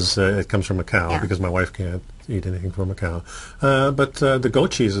that because it comes from a cow, because my wife can't eat anything from a cow. But the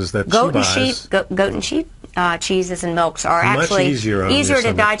goat cheeses that she buys... Goat and sheep cheeses and milks are actually easier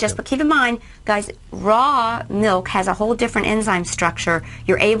to digest. But keep in mind, guys, raw milk has a whole different enzyme structure.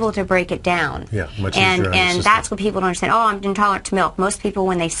 You're able to break it down. Yeah, much easier. And that's what people don't understand. Oh, I'm intolerant to milk. Most people,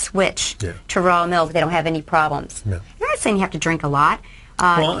 when they switch to raw milk, they don't have any problems. Yeah. I'm not saying you have to drink a lot,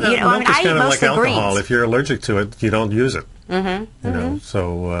 Milk is kind of like alcohol. If you're allergic to it, you don't use it.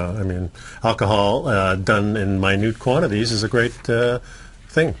 So alcohol done in minute quantities is a great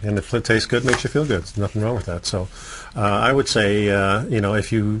thing, and if it tastes good, makes you feel good. There's nothing wrong with that. So I would say,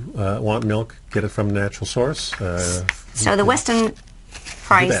 if you want milk, get it from a natural source. So the Weston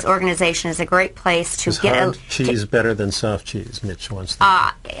Price organization is a great place to get hard cheese better than soft cheese. Mitch wants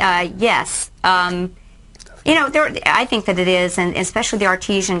that. Yes. I think that it is, and especially the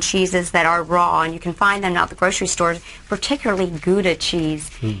artesian cheeses that are raw, and you can find them out at the grocery stores, particularly Gouda cheese.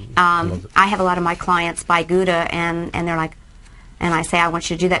 I have a lot of my clients buy Gouda, and they're like, and I say, I want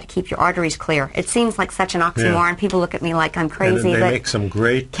you to do that to keep your arteries clear. It seems like such an oxymoron. People look at me like I'm crazy. And they make some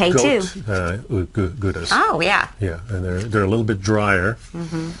great K2 Goudas. Oh, yeah. Yeah, and they're a little bit drier,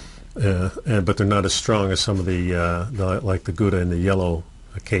 but they're not as strong as some of the like the Gouda in the yellow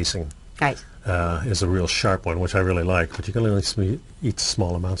casing. Right. Is a real sharp one, which I really like, but you can only eat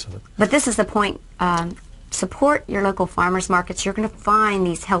small amounts of it. But this is the point. Support your local farmers markets. You're going to find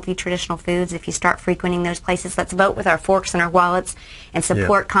these healthy traditional foods if you start frequenting those places. Let's vote with our forks and our wallets and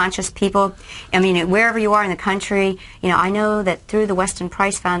support conscious people. I mean, wherever you are in the country, I know that through the Weston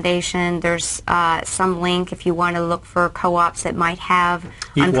Price Foundation, there's some link if you want to look for co-ops that might have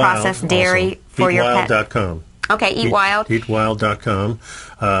unprocessed dairy for your pet. Eatwild.com. Okay, Eat Wild. Eatwild.com.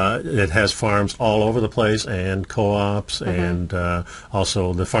 It has farms all over the place and co-ops and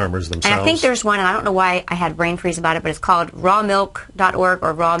also the farmers themselves. And I think there's one, and I don't know why I had brain freeze about it, but it's called rawmilk.org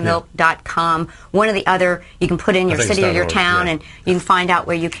or rawmilk.com. One or the other, you can put in your city or your town, and you can find out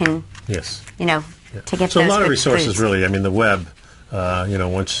where you can, to get so those good a lot of resources, foods. really. I mean, the web,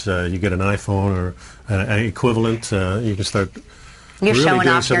 once you get an iPhone or an equivalent, you can start... You're really showing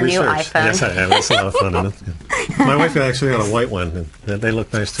off your new iPhone. Yes, I am. That's a lot of fun, isn't it? My wife actually got a white one, and they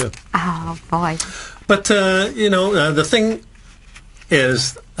look nice, too. Oh, boy. But, the thing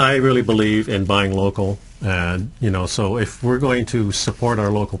is, I really believe in buying local. And, so if we're going to support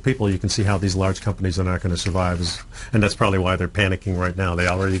our local people, you can see how these large companies are not going to survive. And that's probably why they're panicking right now. They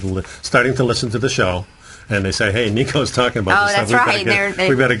already starting to listen to the show. And they say, hey, Nico's talking about this stuff.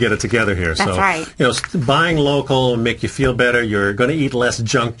 We better get it together here. That's right. Buying local will make you feel better. You're going to eat less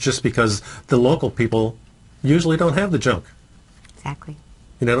junk just because the local people usually don't have the junk. Exactly.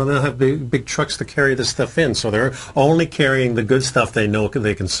 They don't have big trucks to carry this stuff in. So they're only carrying the good stuff they know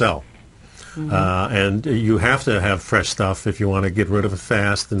they can sell. And you have to have fresh stuff if you want to get rid of it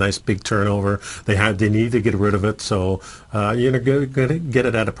fast. The nice big turnover. They need to get rid of it, so you're going to get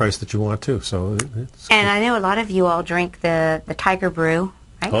it at a price that you want to. So, and I know a lot of you all drink the Tiger Brew,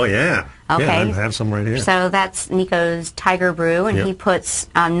 right? Oh yeah. Okay. Yeah, I have some right here. So that's Nico's Tiger Brew, and he puts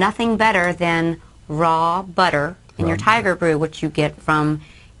nothing better than raw butter in your Tiger Brew, which you get from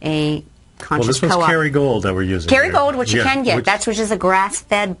a conscious this one's co-op. Kerrygold that we're using. Kerrygold, which you can get. Which is a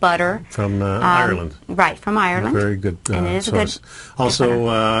grass-fed butter. From Ireland. Right, from Ireland. Very good and it is source. A good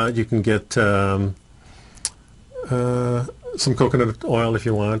also, you can get some coconut oil if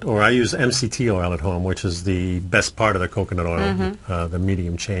you want, or I use MCT oil at home, which is the best part of the coconut oil, the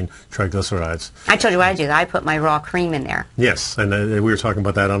medium chain triglycerides. I told you what I do. I put my raw cream in there. Yes, and we were talking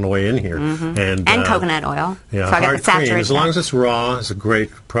about that on the way in here. And coconut oil. Yeah, so I got the hard cream. saturated As long as it's raw, it's a great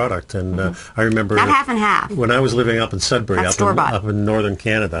product. And I remember... Not half and half. When I was living up in Sudbury, up in northern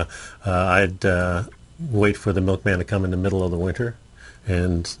Canada, I'd wait for the milkman to come in the middle of the winter.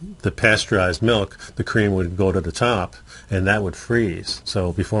 And the pasteurized milk, the cream would go to the top, and that would freeze.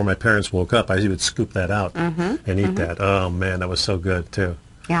 So before my parents woke up, I would scoop that out and eat that. Oh, man, that was so good, too.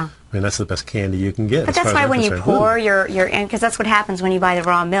 Yeah. I mean, that's the best candy you can get. But that's why when you pour your because that's what happens when you buy the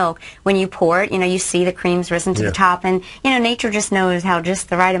raw milk. When you pour it, you see the cream's risen to the top, and, nature just knows how just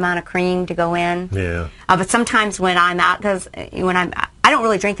the right amount of cream to go in. Yeah. But sometimes when I'm out, because I don't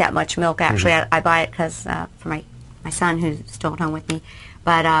really drink that much milk, actually. I buy it because for my son, who's still at home with me,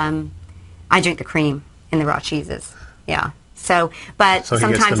 but I drink the cream in the raw cheeses. Yeah. So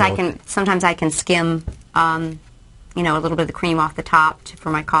sometimes I can skim, a little bit of the cream off the top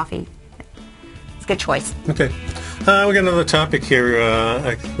for my coffee. It's a good choice. Okay. We got another topic here.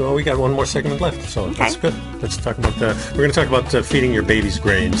 We got one more segment left, so that's good. Let's talk about. We're going to talk about feeding your babies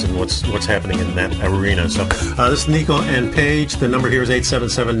grains and what's happening in that arena. So this is Nico and Paige. The number here is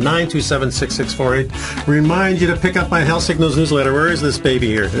 877-927-6648. Remind you to pick up my Health Signals newsletter. Where is this baby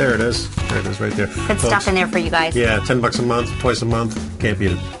here? There it is. There it is, right there. Good stuff in there for you guys. Yeah, $10 a month, twice a month. Can't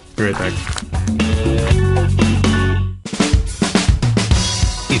beat it. Be right back.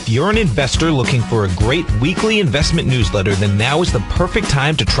 If you're an investor looking for a great weekly investment newsletter, then now is the perfect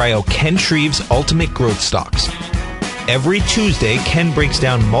time to try out Ken Shreve's Ultimate Growth Stocks. Every Tuesday, Ken breaks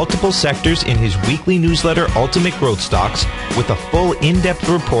down multiple sectors in his weekly newsletter, Ultimate Growth Stocks, with a full in-depth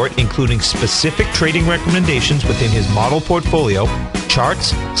report including specific trading recommendations within his model portfolio, charts,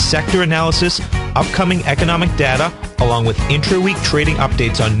 sector analysis, upcoming economic data, along with intra-week trading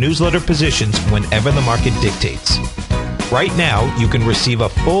updates on newsletter positions whenever the market dictates. Right now, you can receive a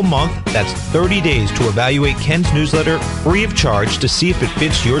full month, that's 30 days, to evaluate Ken's newsletter free of charge to see if it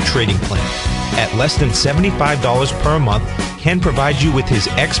fits your trading plan. At less than $75 per month, Ken provides you with his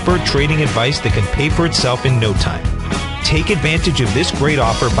expert trading advice that can pay for itself in no time. Take advantage of this great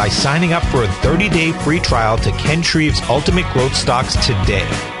offer by signing up for a 30-day free trial to Ken Shreve's Ultimate Growth Stocks today.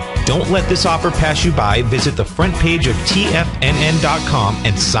 Don't let this offer pass you by. Visit the front page of TFNN.com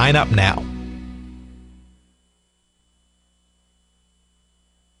and sign up now.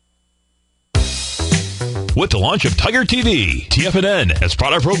 With the launch of Tiger TV, TFNN has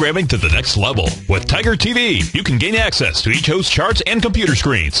brought our programming to the next level. With Tiger TV, you can gain access to each host's charts and computer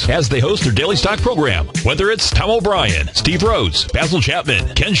screens as they host their daily stock program. Whether it's Tom O'Brien, Steve Rhodes, Basil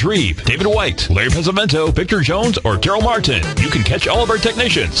Chapman, Ken Shreve, David White, Larry Pesavento, Victor Jones, or Daryl Martin, you can catch all of our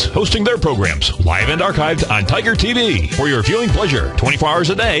technicians hosting their programs live and archived on Tiger TV for your viewing pleasure 24 hours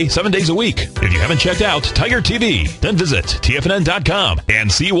a day, 7 days a week. If you haven't checked out Tiger TV, then visit TFNN.com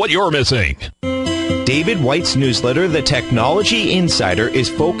and see what you're missing. David White's newsletter, The Technology Insider, is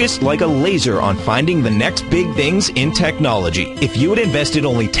focused like a laser on finding the next big things in technology. If you had invested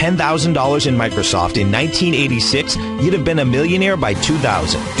only $10,000 in Microsoft in 1986, you'd have been a millionaire by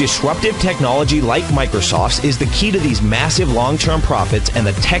 2000. Disruptive technology like Microsoft's is the key to these massive long-term profits, and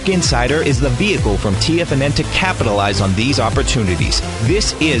the Tech Insider is the vehicle from TFNN to capitalize on these opportunities.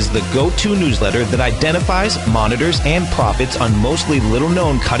 This is the go-to newsletter that identifies, monitors, and profits on mostly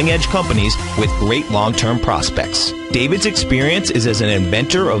little-known cutting-edge companies with great long-term prospects. David's experience is as an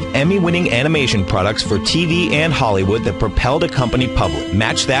inventor of Emmy-winning animation products for TV and Hollywood that propelled a company public.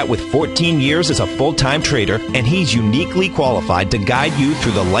 Match that with 14 years as a full-time trader, and he's uniquely qualified to guide you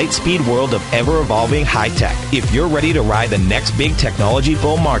through the light-speed world of ever-evolving high-tech. If you're ready to ride the next big technology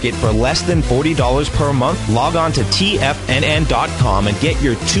bull market for less than $40 per month, log on to TFNN.com and get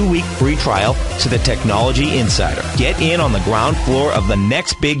your 2-week free trial to the Technology Insider. Get in on the ground floor of the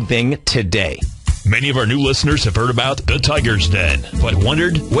next big thing today. Many of our new listeners have heard about the Tiger's Den, but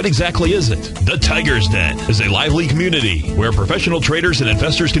wondered, what exactly is it? The Tiger's Den is a lively community where professional traders and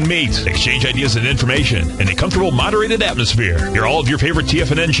investors can meet, exchange ideas and information in a comfortable, moderated atmosphere. Hear all of your favorite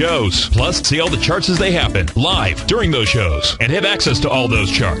TFNN shows, plus see all the charts as they happen, live during those shows, and have access to all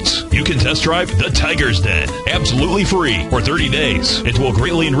those charts. You can test drive the Tiger's Den, absolutely free, for 30 days. It will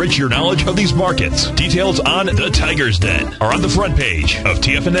greatly enrich your knowledge of these markets. Details on the Tiger's Den are on the front page of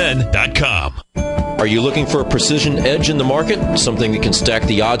TFNN.com. Are you looking for a precision edge in the market? Something that can stack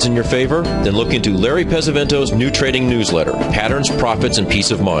the odds in your favor? Then look into Larry Pesavento's new trading newsletter, Patterns, Profits, and Peace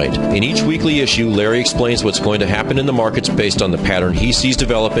of Mind. In each weekly issue, Larry explains what's going to happen in the markets based on the pattern he sees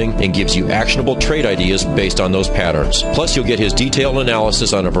developing and gives you actionable trade ideas based on those patterns. Plus, you'll get his detailed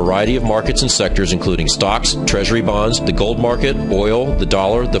analysis on a variety of markets and sectors, including stocks, treasury bonds, the gold market, oil, the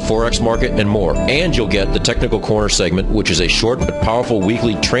dollar, the forex market, and more. And you'll get the Technical Corner segment, which is a short but powerful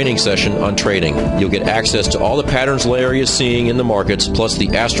weekly training session on trading. You'll get access to all the patterns Larry is seeing in the markets, plus the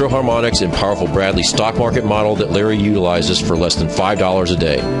Astro Harmonics and powerful Bradley stock market model that Larry utilizes for less than $5 a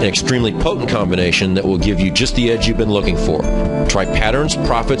day. An extremely potent combination that will give you just the edge you've been looking for. Try Patterns,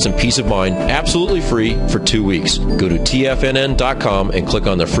 Profits, and Peace of Mind absolutely free for 2 weeks. Go to TFNN.com and click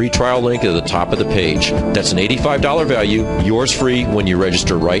on the free trial link at the top of the page. That's an $85 value, yours free when you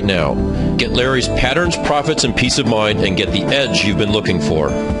register right now. Get Larry's Patterns, Profits, and Peace of Mind and get the edge you've been looking for.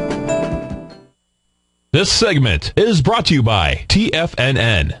 This segment is brought to you by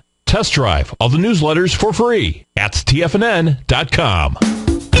TFNN. Test drive all the newsletters for free at TFNN.com.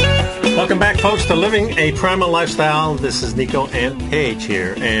 Welcome back, folks, to Living a Primal Lifestyle. This is Nico and Paige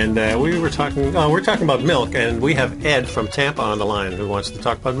here, and we're talking about milk, and we have Ed from Tampa on the line who wants to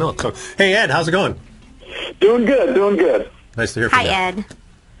talk about milk. So, hey, Ed, how's it going? Doing good. Nice to hear from you. Hi, Ed.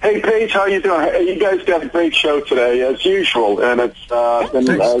 Hey, Paige, how you doing? Hey, you guys got a great show today, as usual, and it's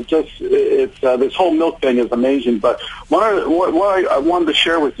this whole milk thing is amazing. But what I wanted to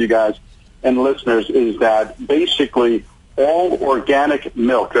share with you guys and listeners is that basically all organic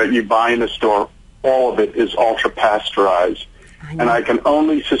milk that you buy in the store, all of it is ultra-pasteurized. And I can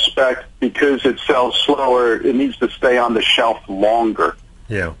only suspect because it sells slower, it needs to stay on the shelf longer.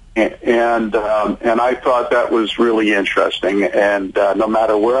 Yeah. And I thought that was really interesting. And no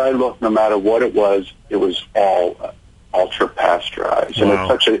matter where I looked, no matter what it was all ultra-pasteurized. Wow.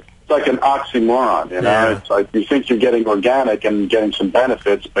 And it's like an oxymoron, you know? Yeah. It's like you think you're getting organic and getting some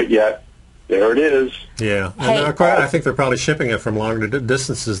benefits, but yet There it is. Yeah. And I think they're probably shipping it from longer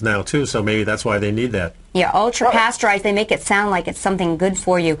distances now, too, so maybe that's why they need that. Yeah, ultra-pasteurized, they make it sound like it's something good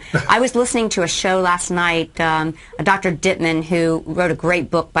for you. I was listening to a show last night, Dr. Dittman, who wrote a great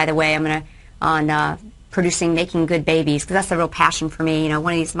book, by the way, on making good babies, because that's a real passion for me. You know,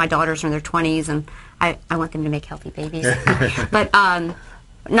 my daughters are in their 20s, and I want them to make healthy babies. But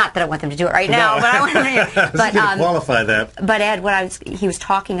not that I want them to do it right now, but I want them to. But qualify that. But Ed, he was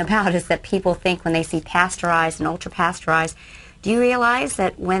talking about is that people think when they see pasteurized and ultra pasteurized, do you realize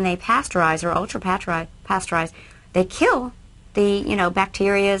that when they pasteurize or ultra pasteurize, they kill the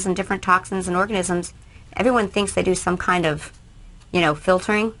bacterias and different toxins and organisms? Everyone thinks they do some kind of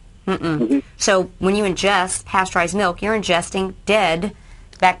filtering. So when you ingest pasteurized milk, you're ingesting dead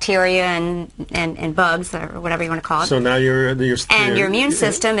bacteria and bugs, or whatever you want to call it. So now your immune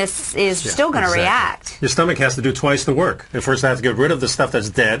system is still going to react. Your stomach has to do twice the work. It first has to get rid of the stuff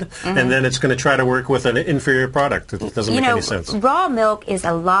that's dead, and then it's going to try to work with an inferior product. It doesn't make any sense. Raw milk is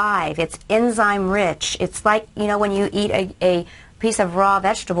alive. It's enzyme rich. It's like, when you eat a piece of raw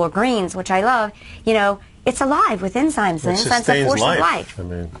vegetable or greens, which I love, it's alive with enzymes. And enzymes are force of life.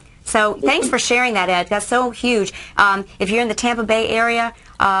 So thanks for sharing that, Ed. That's so huge. If you're in the Tampa Bay area,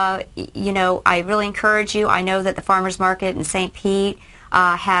 I really encourage you. I know that the Farmers Market in St. Pete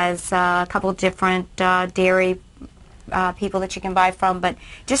has a couple of different dairy people that you can buy from, but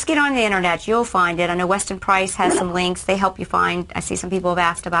just get on the internet. You'll find it. I know Weston Price has some links. They help you find. I see some people have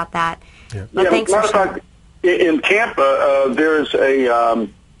asked about that. Yeah. Thanks for sharing. In Tampa, there's a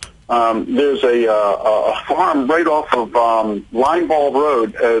farm right off of Lineball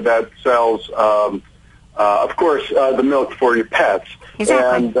Road that sells, of course, the milk for your pets.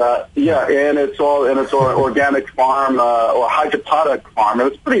 Exactly. And and it's all organic farm or hydroponic farm.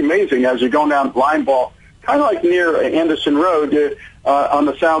 And it's pretty amazing as you're going down Lineball, kind of like near Anderson Road. On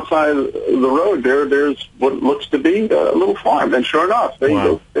the south side of the road there's what looks to be a little farm, and sure enough,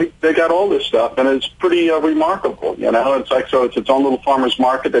 they got all this stuff, and it's pretty remarkable. It's like it's its own little farmers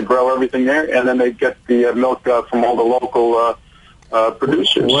market. They grow everything there, and then they get the milk from all the local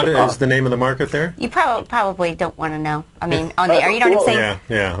producers. What is the name of the market there? You probably don't want to know. I mean, on the air, you don't even say.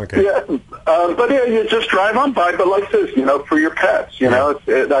 Yeah, okay. Yeah, but you just drive on by. But like this, for your pets,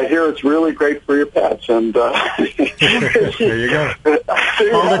 I hear it's really great for your pets, and there you go.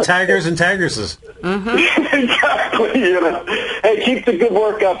 All the taggers and taggerses. Exactly. Hey, keep the good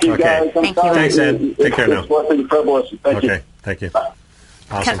work up, you guys. Thank you. Thanks, Ed. Take care now. Thank you. Thank you.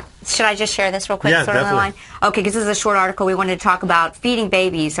 Awesome. Should I just share this real quick? Yeah, sort of definitely. line? Okay, because this is a short article. We wanted to talk about feeding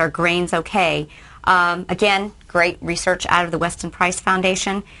babies. Are grains okay? Again, great research out of the Weston Price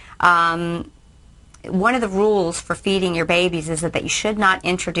Foundation. One of the rules for feeding your babies is that you should not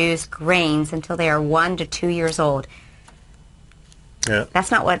introduce grains until they are 1 to 2 years old. Yeah.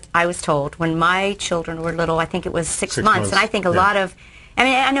 That's not what I was told. When my children were little, I think it was 6 months. And I think a lot of...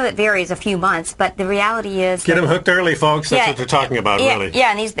 I know it varies a few months, but the reality is... Get them hooked early, folks. That's what they're talking about, really.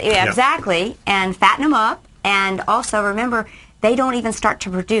 Yeah, exactly. And fatten them up. And also, remember, they don't even start to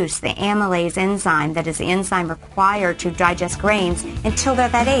produce the amylase enzyme that is the enzyme required to digest grains until they're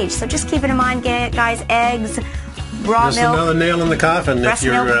that age. So just keep it in mind, guys, eggs, raw milk. Just another nail in the coffin if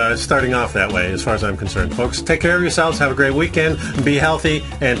you're starting off that way, as far as I'm concerned. Folks, take care of yourselves. Have a great weekend. Be healthy.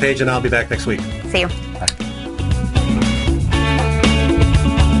 And Paige and I'll be back next week. See you.